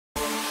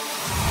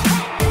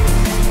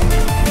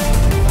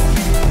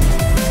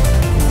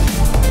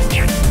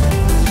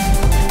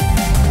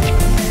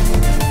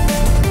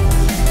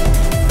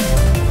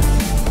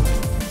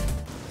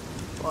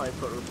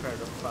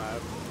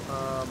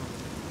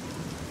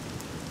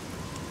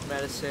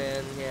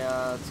medicine.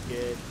 Yeah, that's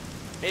good.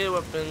 Melee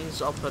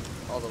weapons, I'll put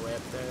all the way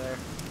up there.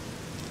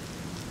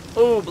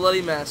 Oh,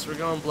 bloody mess. We're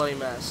going bloody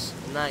mess.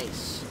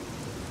 Nice.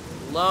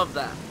 Love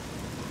that.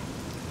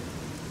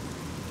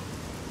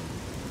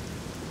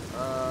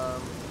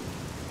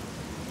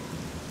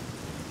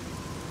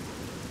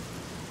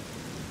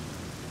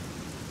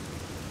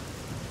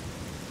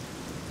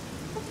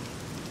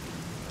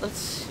 Let's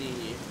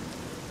see.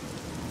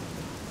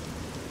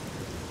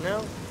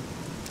 No.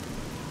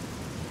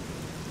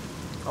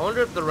 I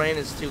wonder if the rain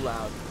is too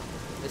loud.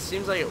 It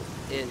seems like it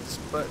is,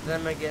 but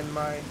then again,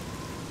 my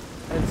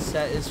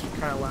headset is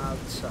kind of loud,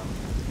 so.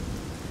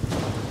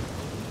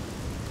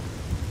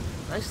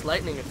 Nice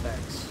lightning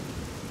effects.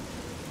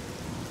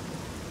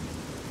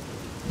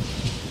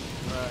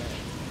 Alright.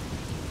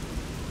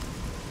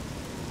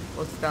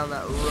 What's down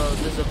that road?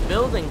 There's a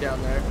building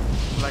down there,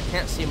 but I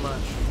can't see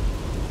much.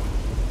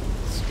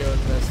 Let's go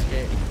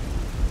investigate.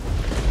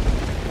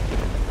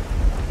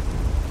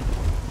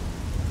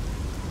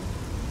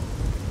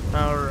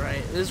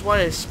 Alright, this is why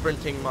a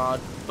sprinting mod,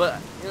 but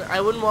you know,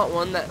 I wouldn't want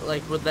one that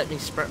like would let me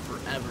sprint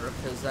forever,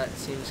 because that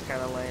seems kind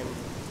of lame.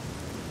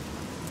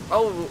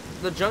 Oh,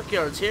 the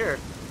junkyard's here.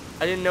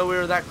 I didn't know we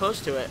were that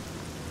close to it.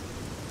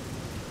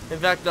 In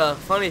fact, the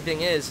funny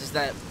thing is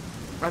that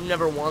I've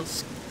never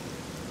once...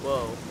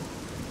 Whoa.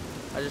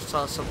 I just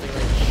saw something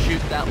like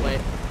shoot that way.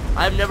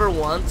 I've never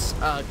once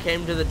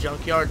came to the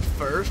junkyard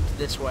first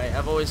this way.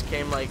 I've always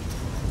came like...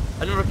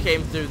 I never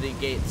came through the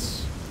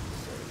gates.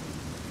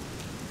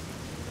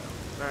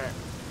 Alright.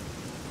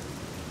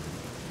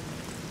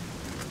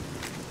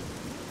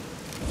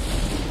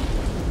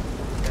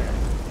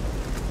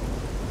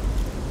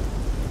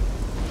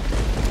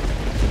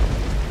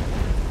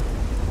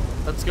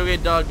 Let's go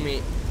get dog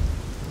meat.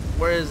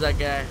 Where is that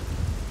guy?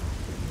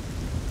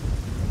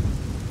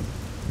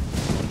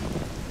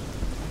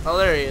 Oh,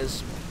 there he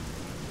is.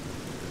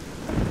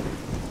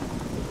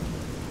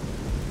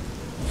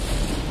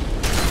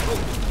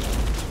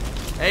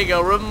 There you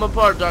go, rip him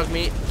apart, dog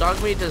meat.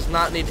 Dog meat does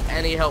not need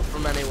any help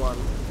from anyone.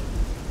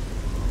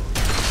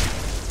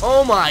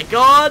 Oh my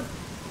god!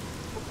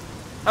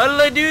 How did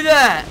I do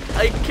that?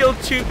 I killed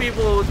 2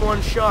 people with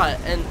 1 shot,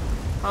 and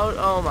how?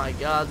 Oh my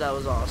god, that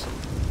was awesome.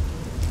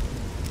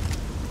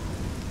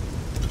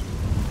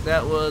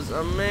 That was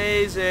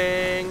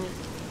amazing.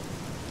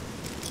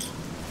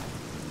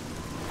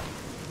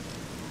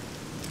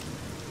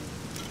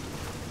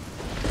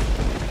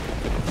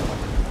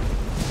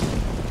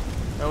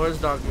 Now where's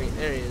dog meat?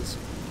 There he is.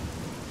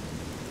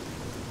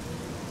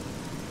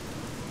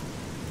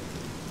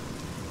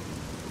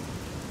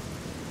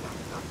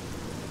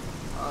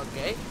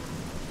 Okay.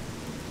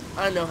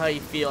 I know how you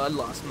feel. I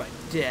lost my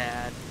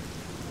dad.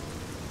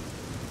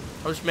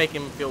 I'll just make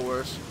him feel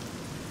worse.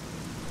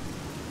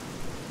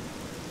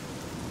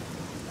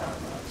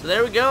 So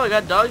there we go, I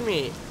got dog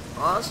meat.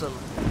 Awesome.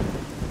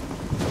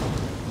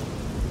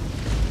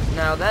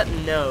 Now that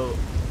note.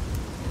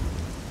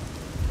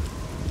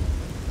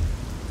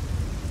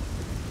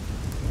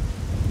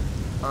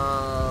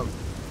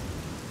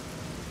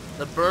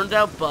 The burned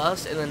out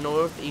bus in the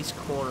northeast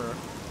corner.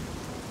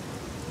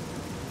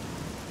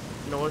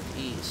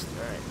 Northeast,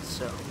 alright,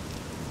 so.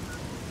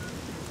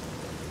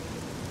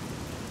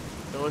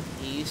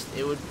 Northeast,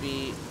 it would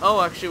be,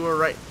 oh actually we're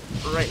right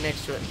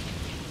next to it.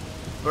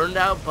 Burned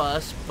out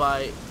bus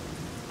by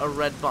a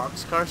red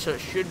box car, so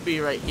it should be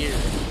right here.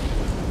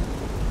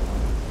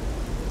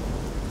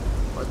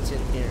 What's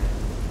in here?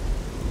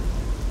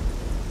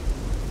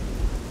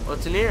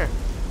 What's in here?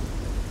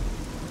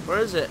 Where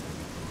is it?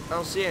 I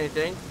don't see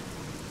anything.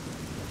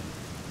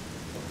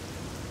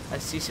 I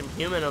see some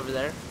human over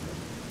there.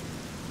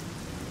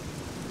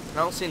 I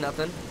don't see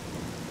nothing.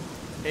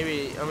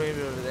 Maybe, oh,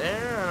 maybe over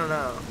there? I don't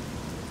know.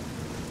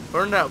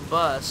 Burned out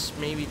bus.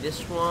 Maybe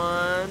this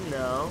one?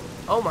 No.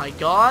 Oh my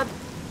god.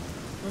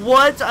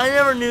 What? I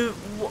never knew.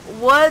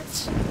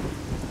 What?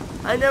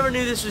 I never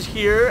knew this was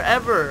here,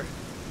 ever.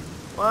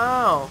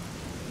 Wow.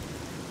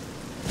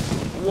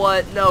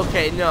 What? No,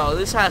 okay, no.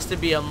 This has to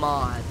be a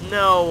mod.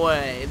 No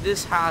way.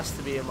 This has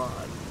to be a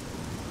mod.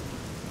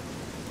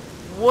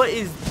 What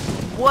is...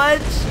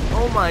 What?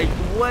 Oh my...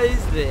 What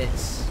is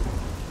this?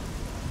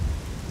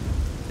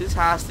 This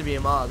has to be a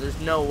mod. There's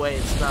no way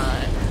it's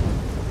not.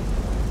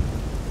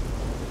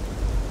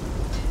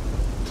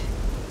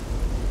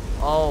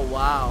 Oh,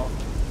 wow.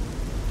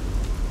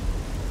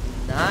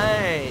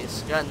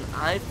 Nice. Got an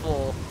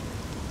eyeful.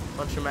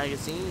 Bunch of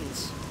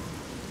magazines.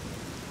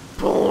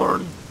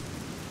 Born.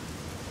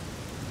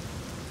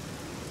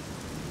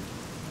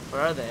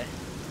 Where are they?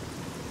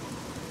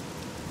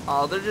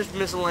 Oh, they're just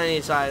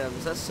miscellaneous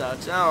items. That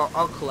sucks.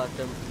 I'll collect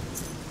them.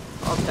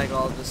 I'll take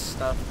all of this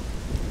stuff.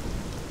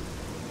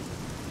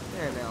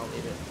 And I'll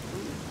leave it.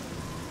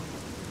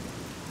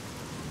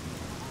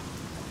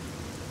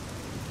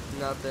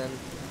 Nothing.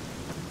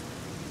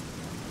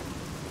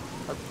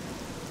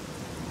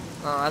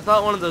 I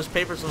thought one of those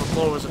papers on the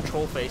floor was a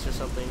troll face or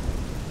something.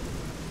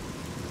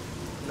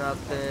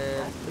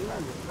 Nothing.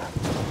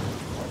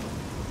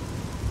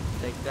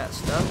 Take that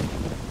stuff.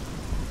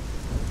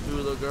 Ooh,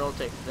 little girl,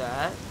 take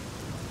that.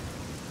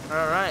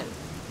 Alright.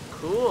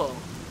 Cool.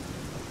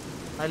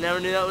 I never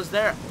knew that was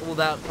there. Well,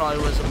 that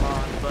probably was a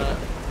mod, but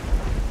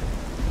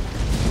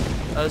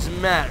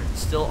doesn't matter.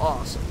 It's still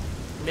awesome.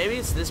 Maybe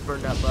it's this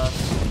burned out bus.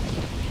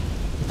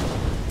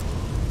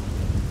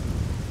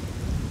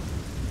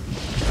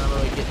 How do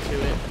I get to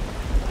it?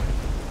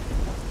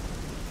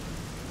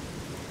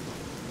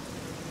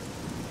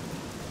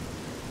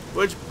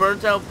 Which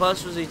burnt out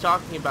bus was he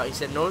talking about? He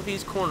said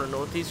northeast corner.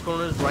 Northeast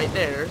corner is right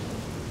there.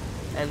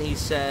 And he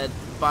said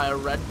by a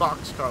red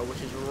boxcar,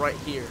 which is right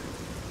here.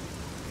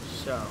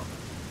 So,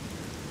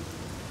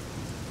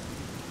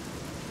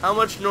 how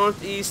much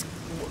northeast?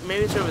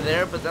 Maybe it's over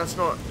there, but that's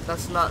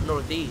not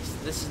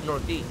northeast. This is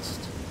northeast.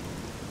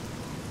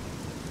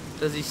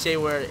 Does he say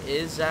where it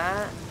is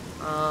at?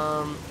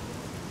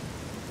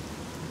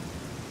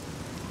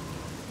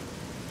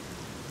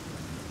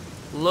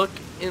 Look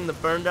in the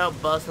burned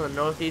out bus in the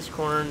northeast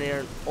corner near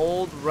an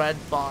old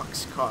red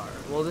box car.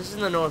 Well, this is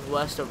in the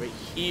northwest over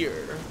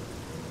here.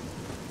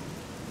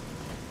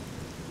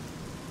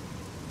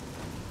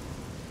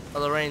 Oh,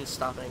 the rain's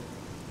stopping.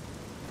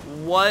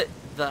 What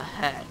the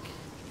heck?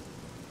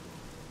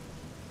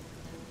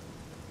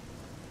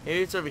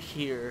 Maybe it's over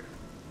here.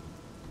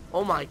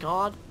 Oh my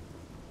god.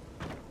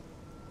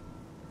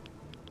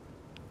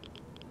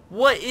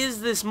 What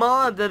is this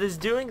mod that is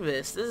doing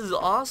this? This is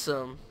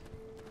awesome.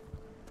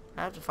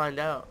 I have to find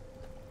out.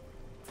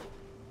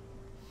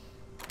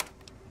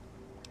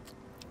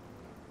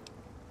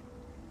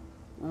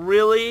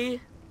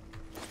 Really?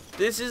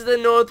 This is the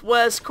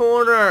northwest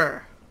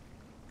corner.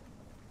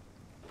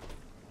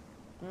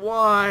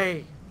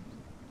 Why?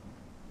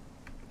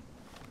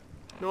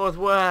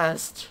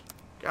 Northwest.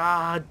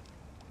 God.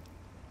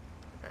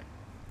 Okay.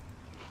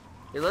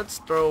 Hey, let's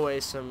throw away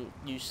some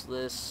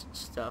useless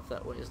stuff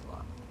that weighs a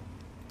lot.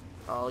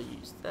 I'll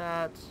use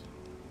that.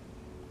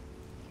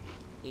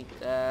 Eat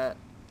that.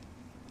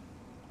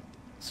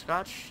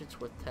 Scotch, it's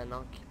worth 10.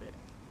 I'll keep it.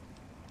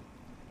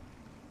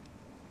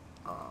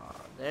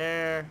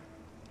 There.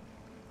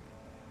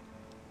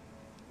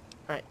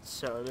 Alright,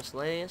 so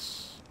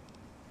miscellaneous.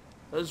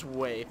 Those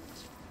weigh.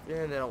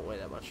 Yeah, they don't weigh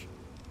that much.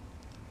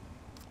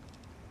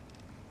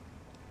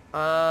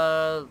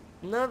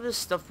 None of this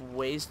stuff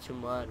weighs too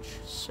much,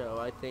 so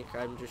I think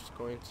I'm just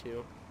going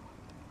to,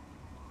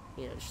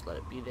 you know, just let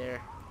it be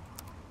there.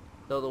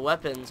 Though the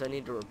weapons, I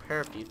need to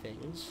repair a few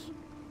things.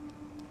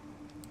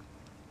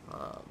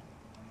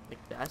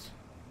 Like that.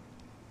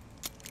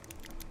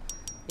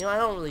 You know, I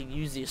don't really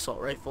use the assault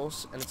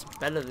rifles, and it's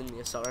better than the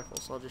assault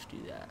rifles, so I'll just do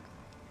that.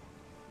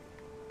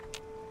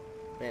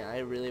 Man, I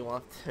really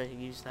want to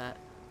use that.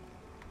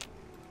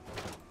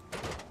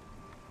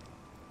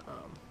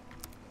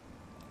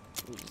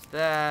 Use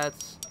that.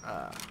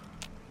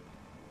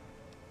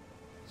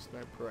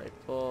 Sniper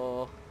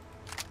rifle.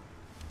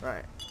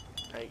 Alright,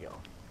 there you go.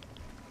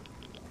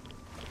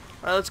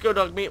 Alright, let's go,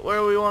 Dogmeat. Where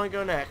do we want to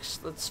go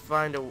next? Let's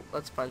find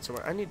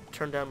somewhere. I need to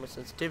turn down my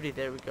sensitivity.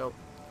 There we go.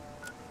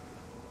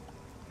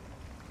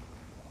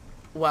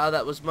 Wow,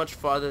 that was much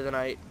farther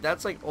than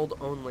that's like old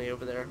only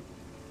over there.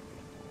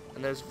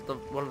 And there's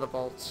one of the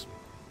vaults.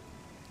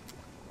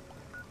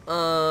 You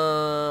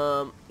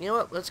know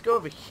what? Let's go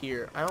over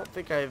here. I don't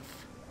think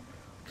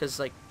because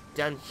like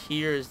down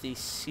here is the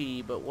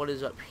sea, but what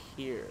is up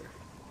here?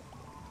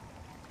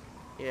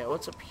 Yeah,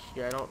 what's up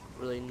here? I don't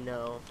really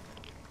know.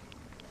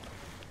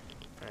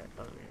 Alright,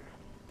 over here.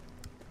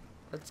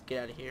 Let's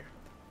get out of here.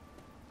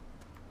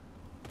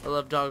 I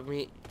love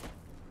Dogmeat.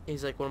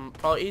 He's like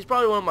he's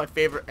probably one of my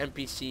favorite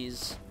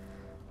NPCs.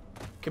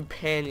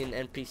 Companion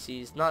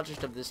NPCs, not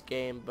just of this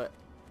game, but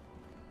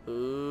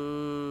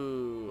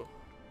ooh.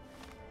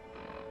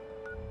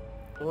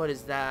 What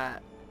is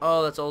that?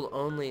 Oh, that's old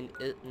only.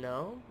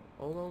 No?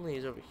 Old only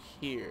is over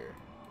here.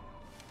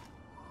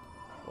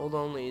 Old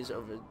only is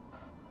over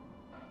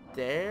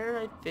there,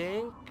 I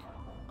think.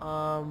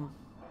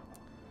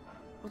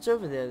 What's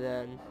over there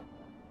then?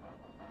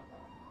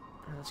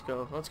 Let's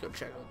go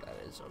check what that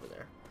is over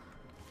there.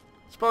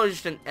 It's probably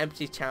just an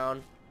empty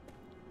town.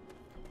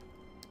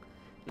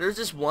 There's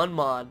this one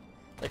mod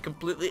that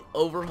completely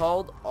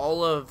overhauled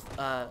all of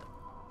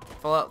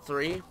Fallout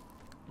 3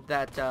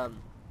 that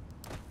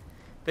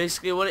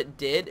basically what it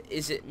did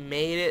is it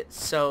made it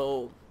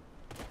so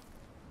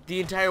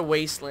the entire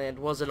wasteland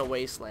wasn't a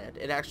wasteland.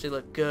 It actually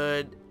looked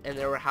good, and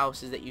there were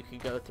houses that you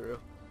could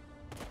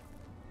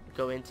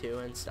go into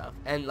and stuff.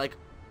 And like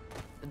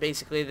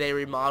basically they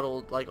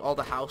remodeled like all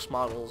the house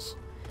models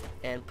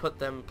and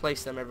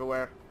placed them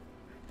everywhere.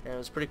 And it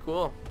was pretty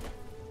cool.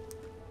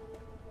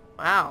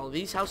 Wow,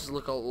 these houses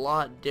look a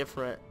lot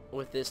different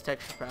with this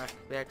texture pack.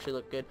 They actually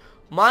look good.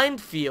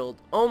 Minefield.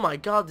 Oh my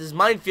god, this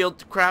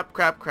minefield. Crap.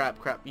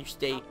 You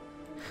stay.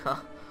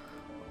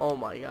 Oh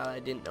my god, I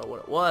didn't know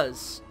what it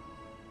was.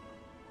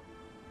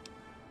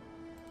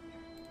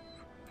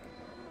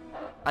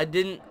 I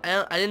didn't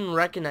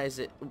recognize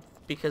it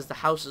because the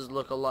houses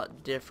look a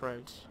lot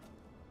different.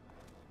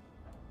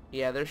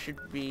 Yeah, there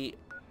should be.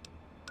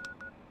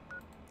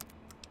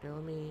 Here,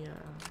 let me.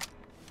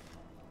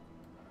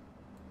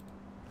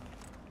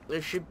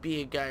 There should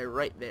be a guy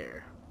right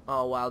there.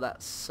 Oh wow,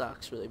 that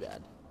sucks really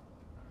bad.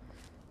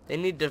 They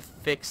need to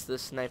fix the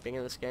sniping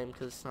in this game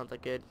because it's not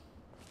that good.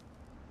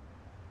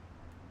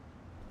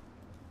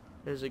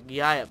 There's a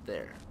guy up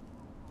there.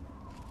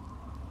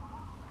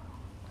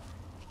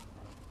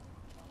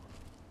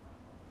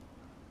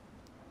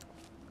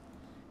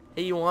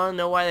 Hey, you want to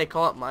know why they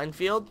call it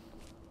minefield?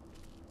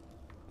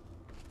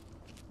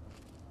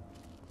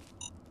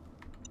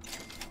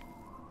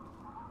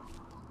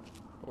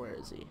 Where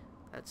is he?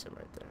 That's him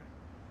right there.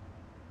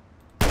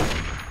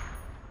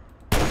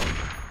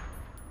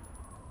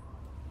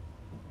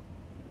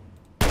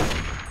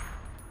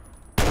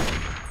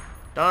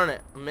 Darn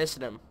it, I'm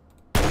missing him.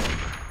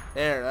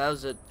 There, that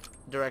was a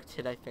direct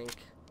hit, I think.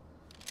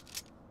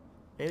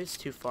 Maybe it's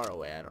too far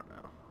away, I don't know.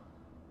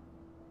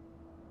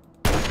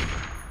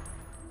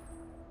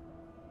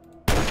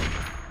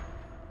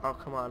 Oh,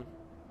 come on.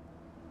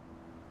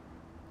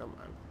 Come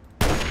on.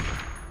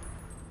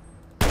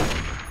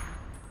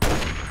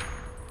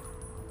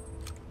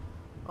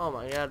 Oh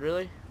my god,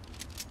 really?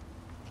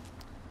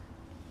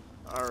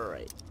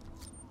 Alright.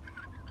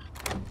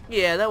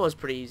 Yeah, that was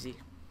pretty easy.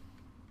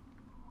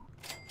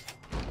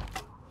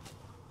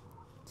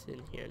 It's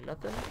in here,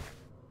 nothing.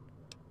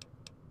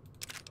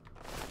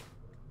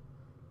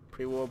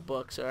 Pre-war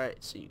books,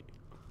 alright, so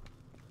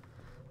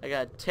I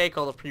gotta take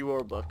all the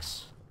pre-war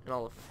books and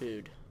all the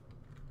food.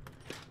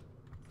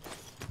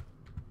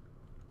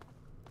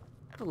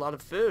 I have a lot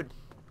of food.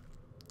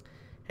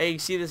 Hey, you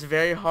see this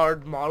very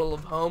hard model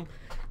of home?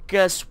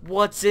 Guess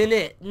what's in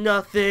it?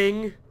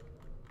 Nothing.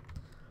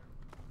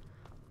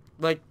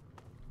 Like,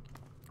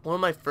 one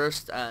of my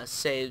first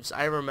saves,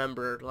 I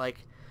remember,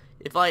 like,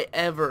 if I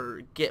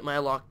ever get my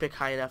lockpick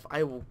high enough,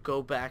 I will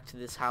go back to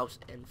this house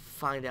and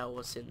find out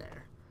what's in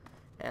there.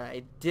 And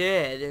I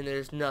did, and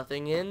there's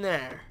nothing in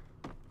there.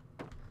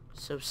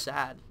 So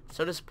sad.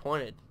 So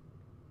disappointed.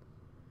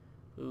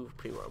 Ooh,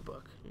 pre-war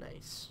book.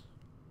 Nice.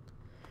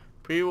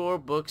 Pre-war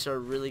books are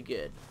really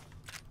good.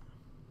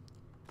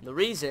 The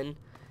reason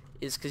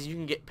is because you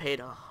can get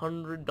paid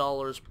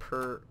 $100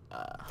 per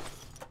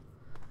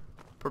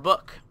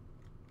book.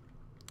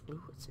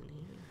 Ooh, what's in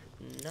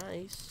here?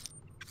 Nice.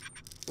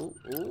 Ooh,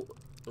 ooh,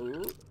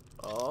 ooh,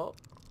 oh.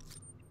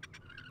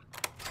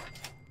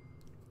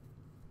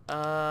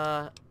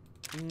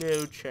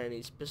 No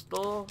Chinese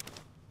pistol.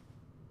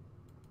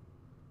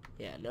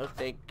 Yeah, no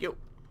thank you.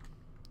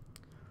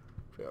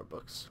 For our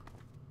books.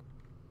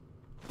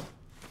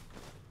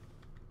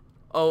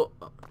 Oh,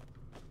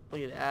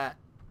 look at that.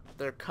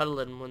 They're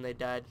cuddling when they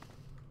died.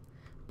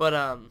 But,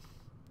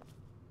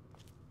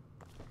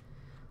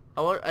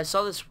 I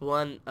saw this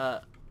one,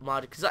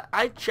 mod, because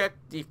I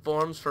checked the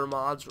forums for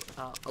mods,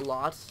 a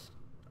lot.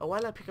 Oh, why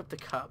did I pick up the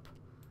cup?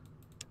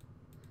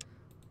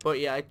 But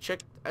yeah, I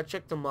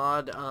checked the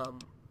mod,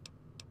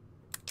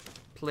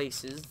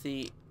 places.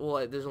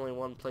 Well, there's only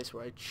one place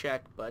where I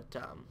check, but,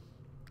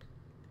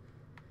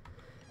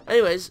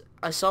 anyways,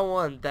 I saw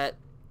one that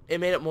it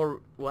made it more,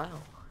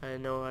 wow, I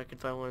didn't know I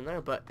could find one in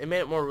there, but it made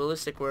it more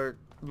realistic where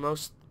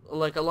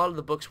like a lot of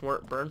the books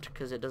weren't burnt,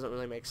 because it doesn't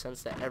really make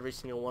sense that every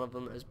single one of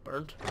them is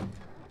burnt.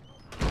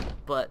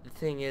 But the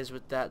thing is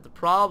with that, the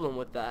problem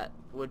with that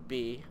would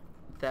be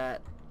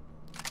that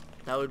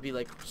would be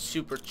like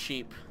super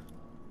cheap,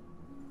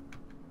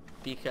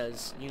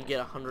 because you can get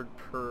 100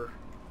 per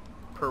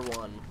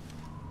one.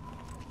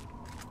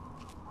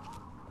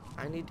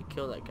 I need to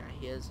kill that guy.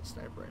 He has a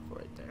sniper rifle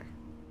right there.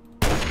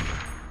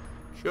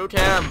 Shoot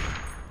him!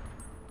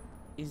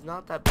 He's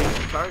not that big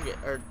of a target,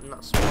 or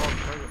not small of a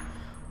target.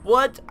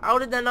 What? How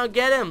did that not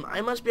get him?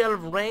 I must be out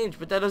of range,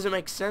 but that doesn't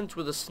make sense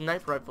with a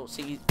sniper rifle.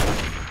 See,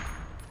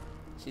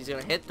 he's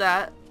gonna hit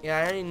that. Yeah,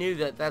 I already knew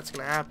that that's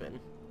gonna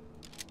happen.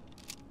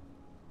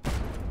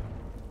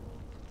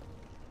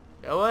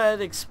 Go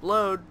ahead,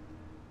 explode.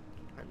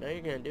 I know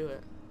you're gonna do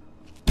it.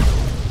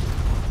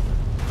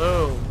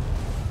 Boom.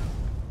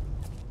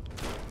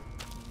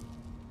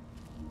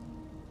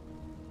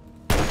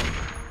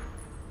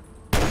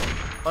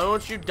 Why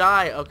don't you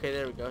die? Okay,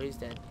 there we go. He's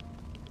dead.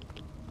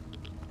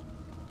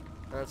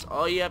 That's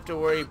all you have to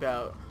worry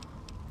about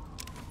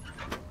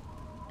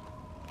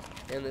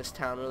in this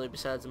town, really,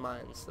 besides the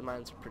mines. The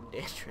mines are pretty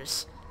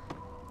dangerous.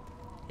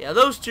 Yeah,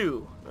 those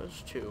two.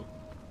 Those two.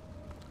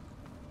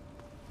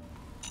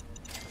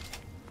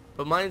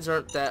 But mines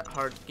aren't that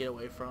hard to get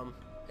away from,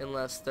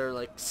 unless they're,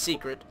 like,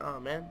 secret.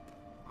 Oh, man.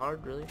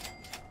 Hard, really?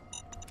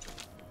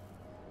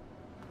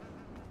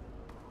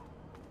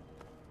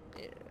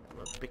 Yeah, I'm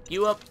gonna pick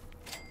you up.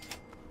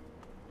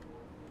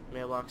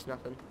 Mailbox,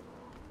 nothing.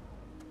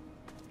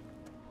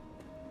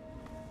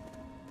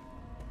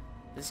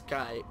 This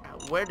guy,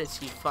 where does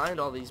he find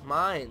all these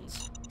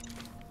mines?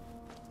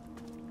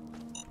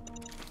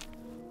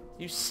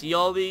 You see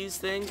all these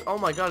things? Oh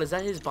my god, is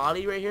that his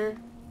body right here?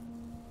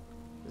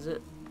 Is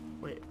it?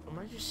 Wait, am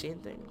I just seeing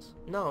things?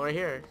 No, right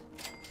here.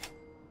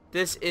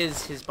 This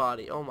is his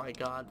body. Oh my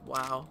god,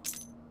 wow.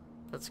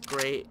 That's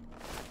great.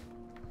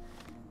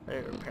 I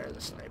didn't repair the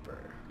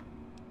sniper.